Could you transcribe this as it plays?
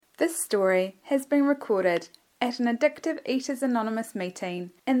This story has been recorded at an Addictive Eaters Anonymous meeting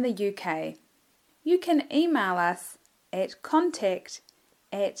in the UK. You can email us at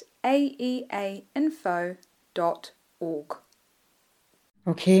contact@aeainfo.org.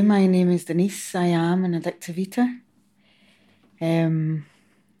 Okay, my name is Denise. I am an addictive eater.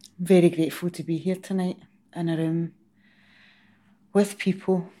 Very grateful to be here tonight in a room with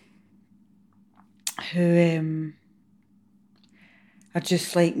people who are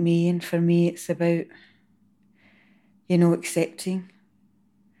just like me, and for me it's about, accepting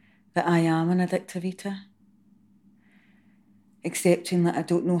that I am an addictive eater, accepting that I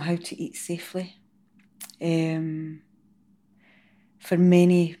don't know how to eat safely. For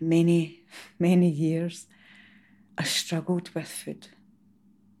many, many, many years, I struggled with food.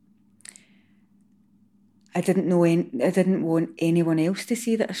 I didn't want anyone else to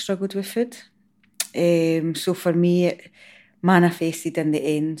see that I struggled with food. So for me, it manifested in the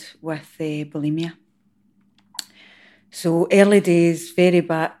end with bulimia. So early days,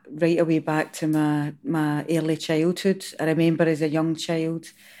 right away back to my early childhood. I remember as a young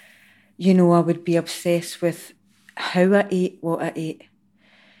child, I would be obsessed with how I ate, what I ate.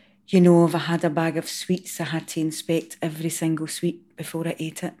 If I had a bag of sweets, I had to inspect every single sweet before I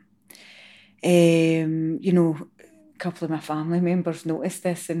ate it. A couple of my family members noticed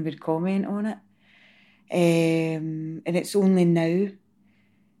this and would comment on it. And it's only now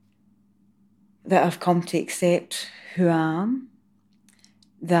that I've come to accept who I am,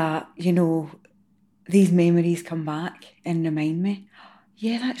 that, these memories come back and remind me,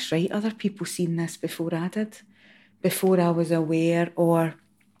 yeah, that's right, other people seen this before I did, before I was aware or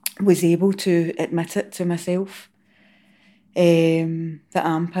was able to admit it to myself, that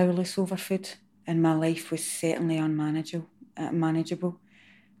I'm powerless over food, and my life was certainly manageable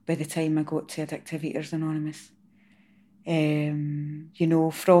by the time I got to Addictive Eaters Anonymous.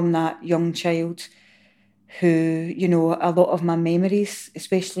 From that young child who, a lot of my memories,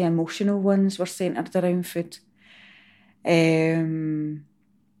 especially emotional ones, were centred around food. That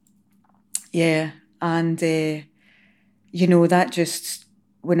just,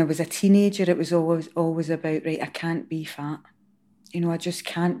 when I was a teenager, it was always about, right, I can't be fat. I just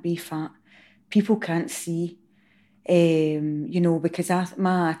can't be fat. People can't see, because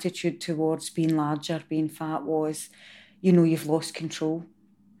my attitude towards being larger, being fat was, you've lost control.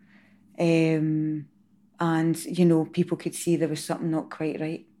 And, people could see there was something not quite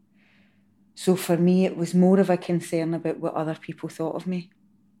right. So for me, it was more of a concern about what other people thought of me,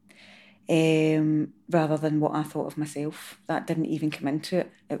 rather than what I thought of myself. That didn't even come into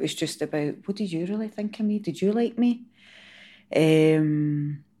it. It was just about, what did you really think of me? Did you like me?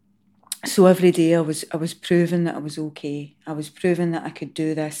 So every day I was proving that I was okay. I was proving that I could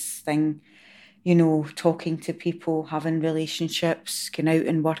do this thing, talking to people, having relationships, going out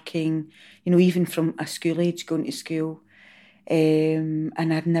and working, even from a school age, going to school. And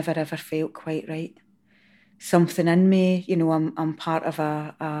I'd never ever felt quite right. Something in me, I'm part of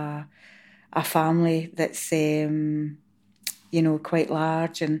a family that's, quite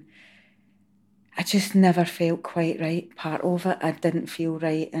large, and I just never felt quite right. Part of it, I didn't feel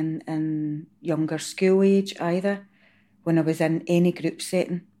right in younger school age either. When I was in any group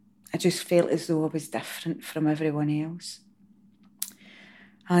setting, I just felt as though I was different from everyone else.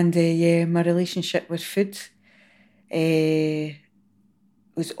 And my relationship with food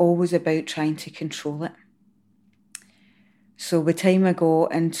was always about trying to control it. So by the time I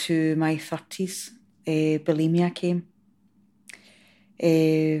got into my 30s, bulimia came.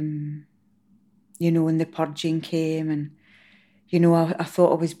 And the purging came, and, I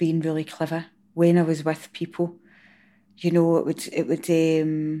thought I was being really clever when I was with people. It would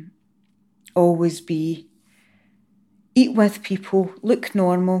always be eat with people, look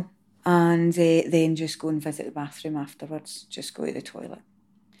normal, and then just go and visit the bathroom afterwards, just go to the toilet.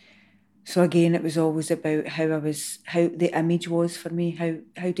 So again, it was always about how the image was for me,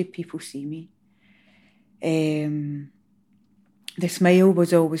 how did people see me? The smile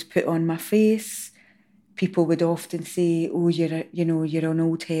was always put on my face. People would often say, oh, you're an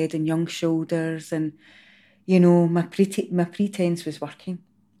old head and young shoulders, and, my pretense was working.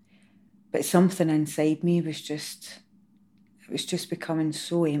 But something inside me was just becoming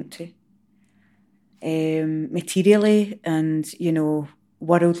so empty. Materially and,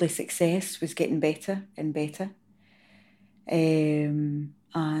 worldly success was getting better and better. And,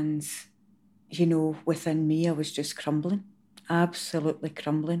 within me, I was just crumbling, absolutely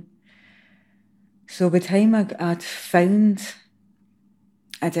crumbling. So by the time I'd found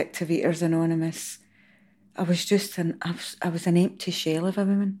Addictive Eaters Anonymous, I was an empty shell of a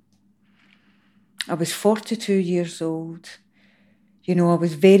woman. I was 42 years old. You know, I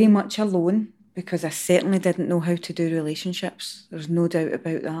was very much alone because I certainly didn't know how to do relationships. There's no doubt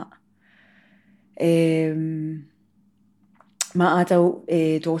about that. My adult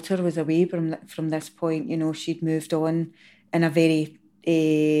daughter was away from this point. You know, she'd moved on in a very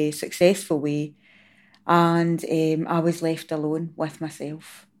successful way, and I was left alone with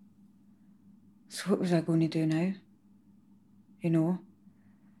myself. So what was I going to do now? You know,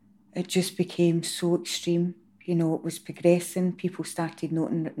 it just became so extreme. You know, it was progressing. People started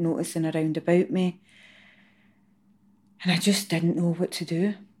noticing around about me, and I just didn't know what to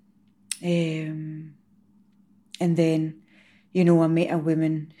do. And then, you know, I met a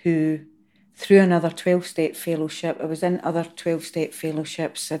woman who, through another 12-step fellowship, I was in other 12-step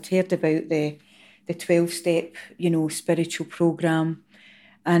fellowships. I'd heard about the 12-step, you know, spiritual program,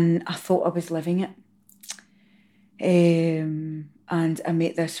 and I thought I was living it. And I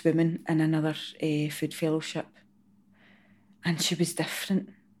met this woman in another food fellowship, and she was different,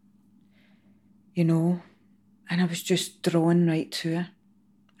 you know, and I was just drawn right to her,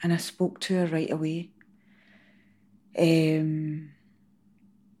 and I spoke to her right away. And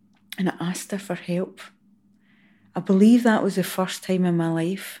I asked her for help. I believe that was the first time in my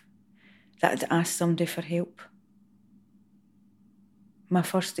life that I'd asked somebody for help. My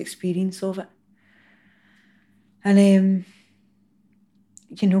first experience of it. And,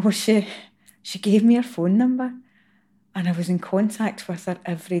 you know, she gave me her phone number, and I was in contact with her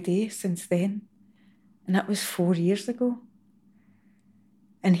every day since then. And that was 4 years ago.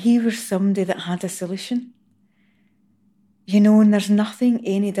 And he was somebody that had a solution. You know, and there's nothing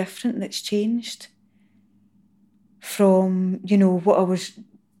any different that's changed from, you know, what I was.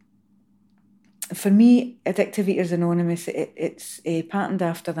 For me, Addictive Eaters Anonymous, it's patterned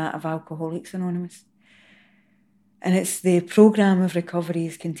after that of Alcoholics Anonymous. And it's the programme of recovery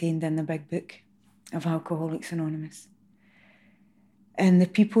is contained in the big book of Alcoholics Anonymous. And the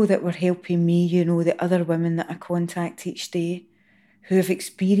people that were helping me, you know, the other women that I contact each day who have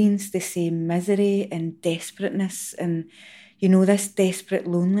experienced the same misery and desperateness and, you know, this desperate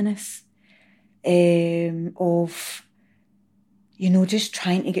loneliness of, you know, just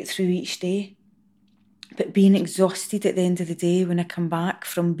trying to get through each day, but being exhausted at the end of the day when I come back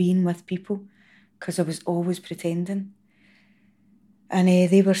from being with people because I was always pretending. And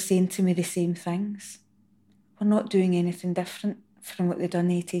they were saying to me the same things. We're not doing anything different from what they'd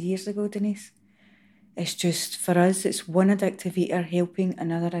done 80 years ago, Denise. It's just, for us, it's one addictive eater helping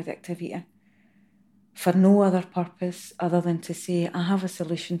another addictive eater for no other purpose other than to say, I have a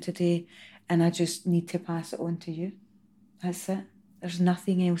solution today and I just need to pass it on to you. That's it. There's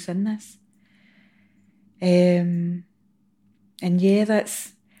nothing else in this. And yeah,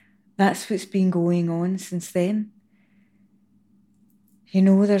 that's what's been going on since then. You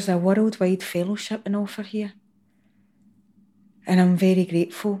know, there's a worldwide fellowship in offer here. And I'm very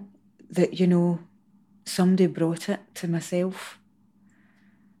grateful that, you know, somebody brought it to myself.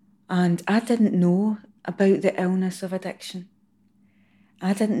 And I didn't know about the illness of addiction.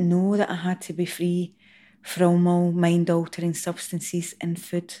 I didn't know that I had to be free from all mind-altering substances and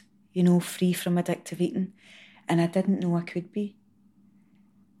food, you know, free from addictive eating. And I didn't know I could be.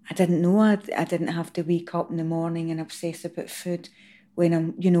 I didn't know I didn't have to wake up in the morning and obsess about food when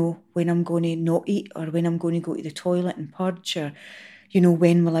I'm, you know, when I'm going to not eat or when I'm going to go to the toilet and purge or, you know,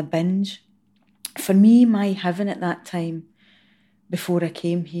 when will I binge. For me, my heaven at that time, before I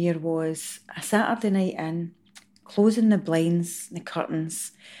came here, was a Saturday night in, closing the blinds, the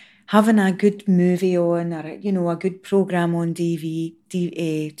curtains, having a good movie on or, you know, a good programme on TV,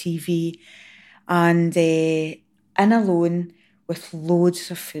 and in alone with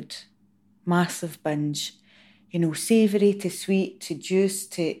loads of food, massive binge, you know, savoury to sweet to juice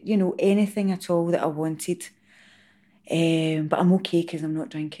to, you know, anything at all that I wanted. But I'm okay because I'm not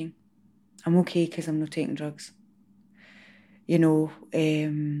drinking. I'm okay because I'm not taking drugs. You know,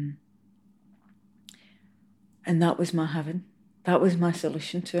 and that was my heaven. That was my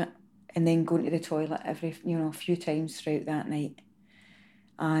solution to it. And then going to the toilet every, you know, a few times throughout that night.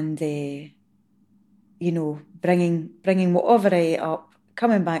 And, you know, bringing whatever I ate up,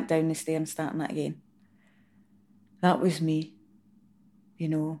 coming back down the stairs and starting that again. That was me. You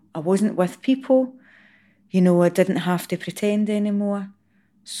know, I wasn't with people. You know, I didn't have to pretend anymore.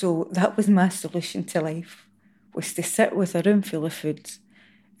 So that was my solution to life, was to sit with a room full of food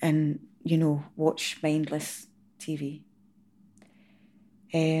and, you know, watch mindless TV.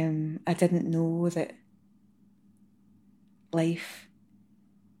 I didn't know that life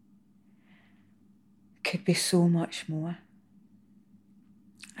could be so much more.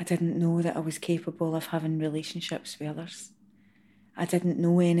 I didn't know that I was capable of having relationships with others. I didn't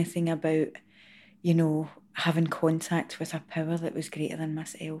know anything about, you know, having contact with a power that was greater than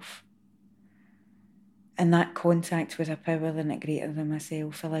myself. And that contact with a power that greater than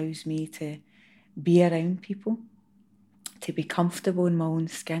myself allows me to be around people, to be comfortable in my own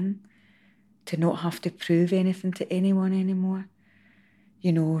skin, to not have to prove anything to anyone anymore,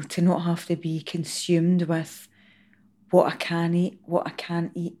 to not have to be consumed with what I can eat, what I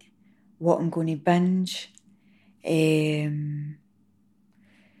can't eat, what I'm going to binge, what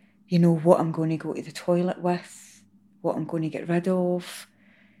I'm going to go to the toilet with, what I'm going to get rid of,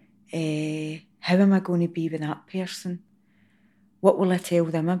 how am I going to be with that person? What will I tell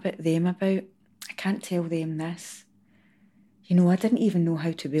them about? I can't tell them this. I didn't even know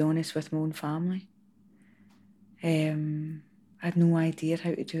how to be honest with my own family. I had no idea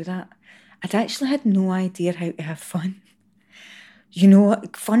how to do that. I'd actually had no idea how to have fun.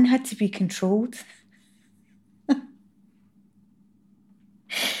 Fun had to be controlled.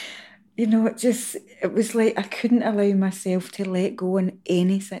 It was like I couldn't allow myself to let go in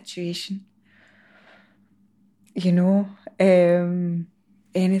any situation.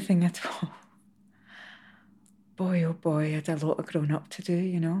 Anything at all. Boy, oh boy, I had a lot of growing up to do,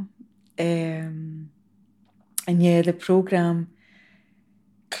 And yeah, the programme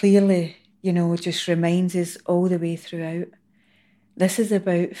clearly, just reminds us all the way throughout. This is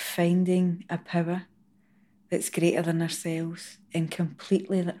about finding a power that's greater than ourselves and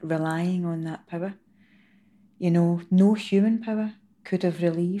completely relying on that power. No human power could have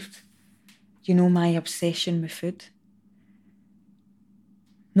relieved, my obsession with food.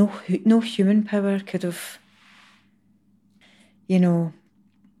 No human power could have,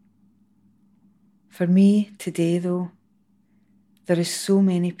 for me today though, there is so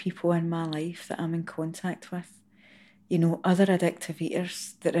many people in my life that I'm in contact with, other addictive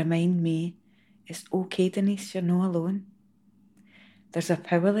eaters that remind me it's okay, Denise, you're not alone. There's a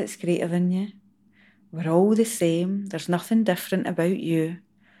power that's greater than you. We're all the same. There's nothing different about you,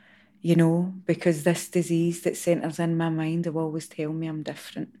 because this disease that centres in my mind will always tell me I'm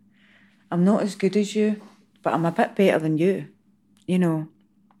different. I'm not as good as you, but I'm a bit better than you,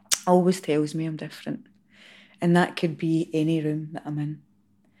 always tells me I'm different. And that could be any room that I'm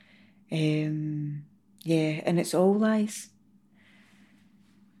in. And it's all lies.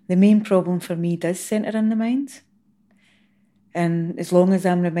 The main problem for me does centre in the mind. And as long as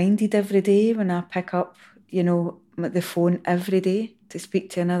I'm reminded every day when I pick up, the phone every day to speak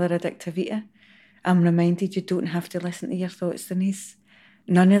to another addictive eater, I'm reminded you don't have to listen to your thoughts, Denise.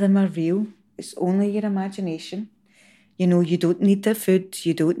 None of them are real. It's only your imagination. You don't need the food.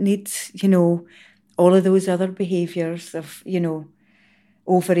 You don't need, all of those other behaviours of,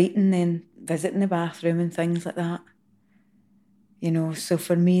 overeating and visiting the bathroom and things like that. So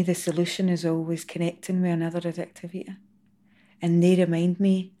for me, the solution is always connecting with another addictive eater. And they remind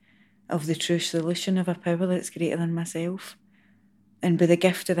me of the true solution of a power that's greater than myself. And by the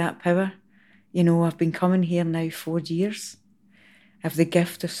gift of that power, I've been coming here now 4 years. I have the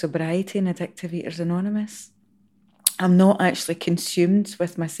gift of sobriety in Addictive Eaters Anonymous. I'm not actually consumed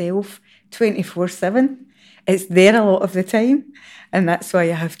with myself 24/7. It's there a lot of the time. And that's why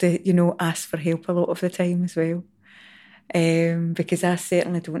I have to, ask for help a lot of the time as well. Because I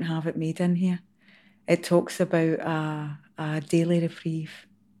certainly don't have it made in here. It talks about a daily reprieve,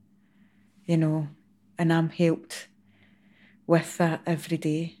 and I'm helped with that every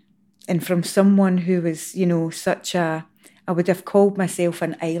day. And from someone who was, I would have called myself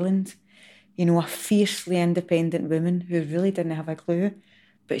an island, a fiercely independent woman who really didn't have a clue,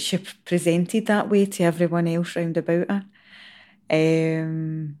 but she presented that way to everyone else round about her.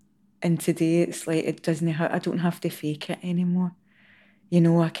 And today it's like I don't have to fake it anymore.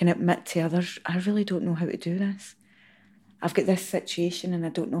 I can admit to others, I really don't know how to do this. I've got this situation and I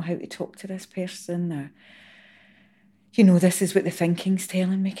don't know how to talk to this person, or, this is what the thinking's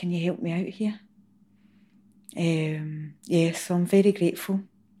telling me. Can you help me out here? So I'm very grateful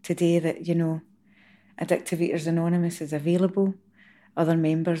today that, Addictive Eaters Anonymous is available. Other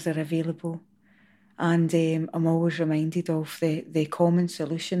members are available. And I'm always reminded of the common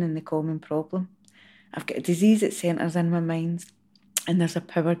solution and the common problem. I've got a disease that centres in my mind, and there's a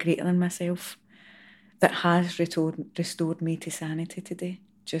power greater than myself that has restored me to sanity today,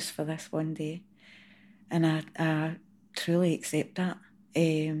 just for this one day. And I truly accept that.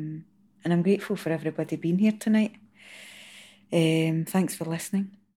 And I'm grateful for everybody being here tonight. Thanks for listening.